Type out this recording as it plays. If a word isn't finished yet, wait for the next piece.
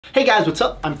Hey guys, what's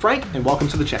up? I'm Frank and welcome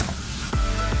to the channel.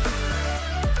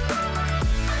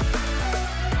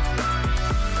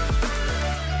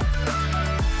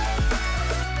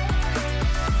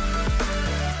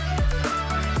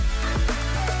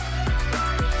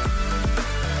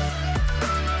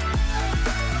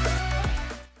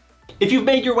 If you've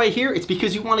made your way here, it's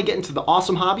because you want to get into the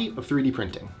awesome hobby of 3D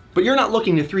printing. But you're not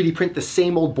looking to 3D print the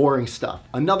same old boring stuff.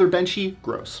 Another benchy,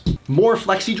 gross. More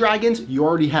flexi dragons, you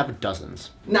already have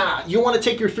dozens. Nah, you want to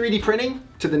take your 3D printing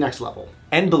to the next level.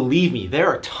 And believe me, there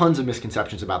are tons of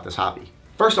misconceptions about this hobby.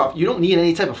 First off, you don't need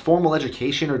any type of formal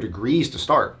education or degrees to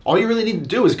start. All you really need to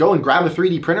do is go and grab a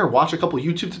 3D printer, watch a couple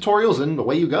YouTube tutorials, and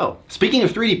away you go. Speaking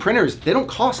of 3D printers, they don't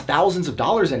cost thousands of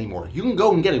dollars anymore. You can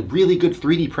go and get a really good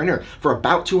 3D printer for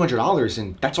about $200,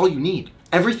 and that's all you need.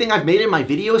 Everything I've made in my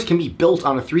videos can be built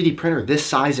on a 3D printer this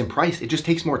size and price. It just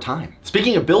takes more time.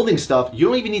 Speaking of building stuff, you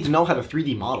don't even need to know how to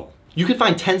 3D model. You can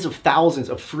find tens of thousands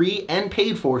of free and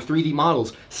paid for 3D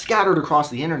models scattered across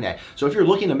the internet. So if you're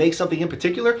looking to make something in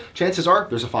particular, chances are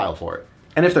there's a file for it.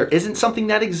 And if there isn't something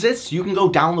that exists, you can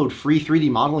go download free 3D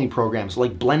modeling programs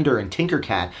like Blender and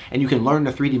Tinkercad, and you can learn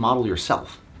to 3D model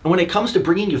yourself. And when it comes to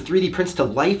bringing your 3D prints to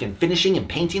life and finishing and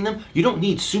painting them, you don't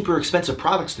need super expensive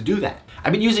products to do that.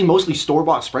 I've been using mostly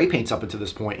store-bought spray paints up until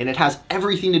this point, and it has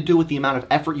everything to do with the amount of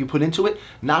effort you put into it,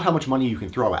 not how much money you can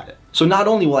throw at it. So not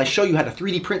only will I show you how to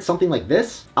 3D print something like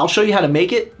this, I'll show you how to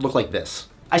make it look like this.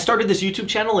 I started this YouTube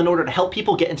channel in order to help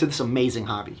people get into this amazing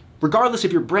hobby. Regardless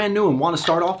if you're brand new and want to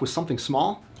start off with something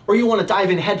small, or you want to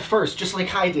dive in head first, just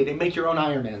like I did, and make your own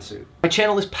Iron Man suit. My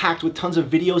channel is packed with tons of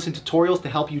videos and tutorials to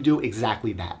help you do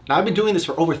exactly that. Now, I've been doing this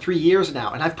for over 3 years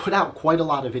now, and I've put out quite a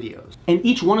lot of videos. And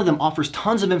each one of them offers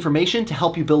tons of information to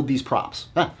help you build these props.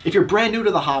 If you're brand new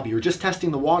to the hobby or just testing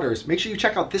the waters, make sure you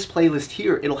check out this playlist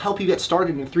here. It'll help you get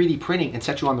started in 3D printing and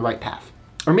set you on the right path.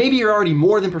 Or maybe you're already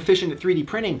more than proficient at 3D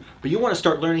printing, but you want to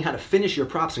start learning how to finish your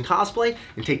props in cosplay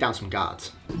and take down some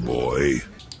gods. Boy.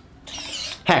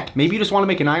 Heck, maybe you just want to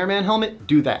make an Iron Man helmet?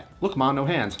 Do that. Look, Mom, no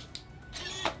hands.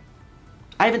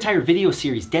 I have an entire video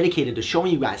series dedicated to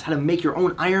showing you guys how to make your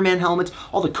own Iron Man helmets,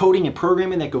 all the coding and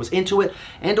programming that goes into it,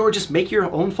 and or just make your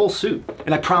own full suit.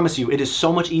 And I promise you, it is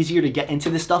so much easier to get into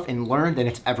this stuff and learn than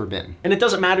it's ever been. And it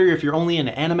doesn't matter if you're only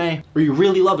into anime, or you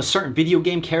really love a certain video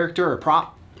game character or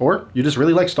prop, or you just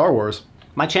really like Star Wars.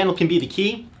 My channel can be the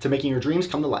key to making your dreams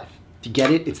come to life. To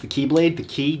get it, it's the Keyblade, the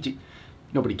key.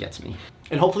 Nobody gets me.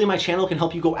 And hopefully my channel can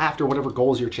help you go after whatever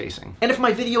goals you're chasing. And if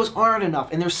my videos aren't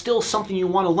enough and there's still something you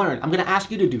want to learn, I'm going to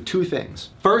ask you to do 2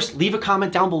 things. First, leave a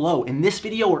comment down below in this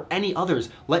video or any others.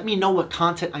 Let me know what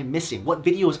content I'm missing, what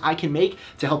videos I can make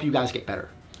to help you guys get better.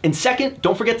 And second,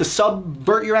 don't forget to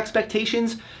subvert your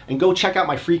expectations and go check out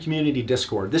my free community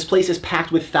Discord. This place is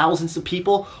packed with thousands of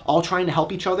people all trying to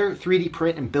help each other 3D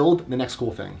print and build the next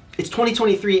cool thing. It's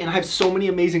 2023 and I have so many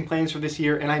amazing plans for this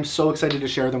year and I'm so excited to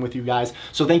share them with you guys.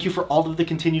 So thank you for all of the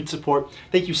continued support.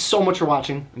 Thank you so much for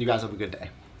watching and you guys have a good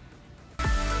day.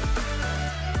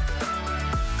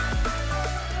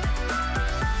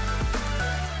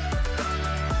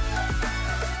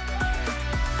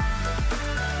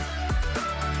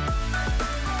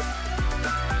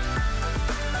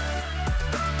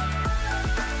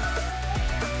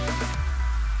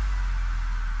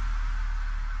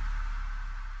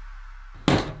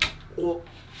 Oh,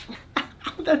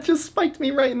 that just spiked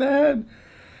me right in the head.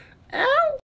 Ow!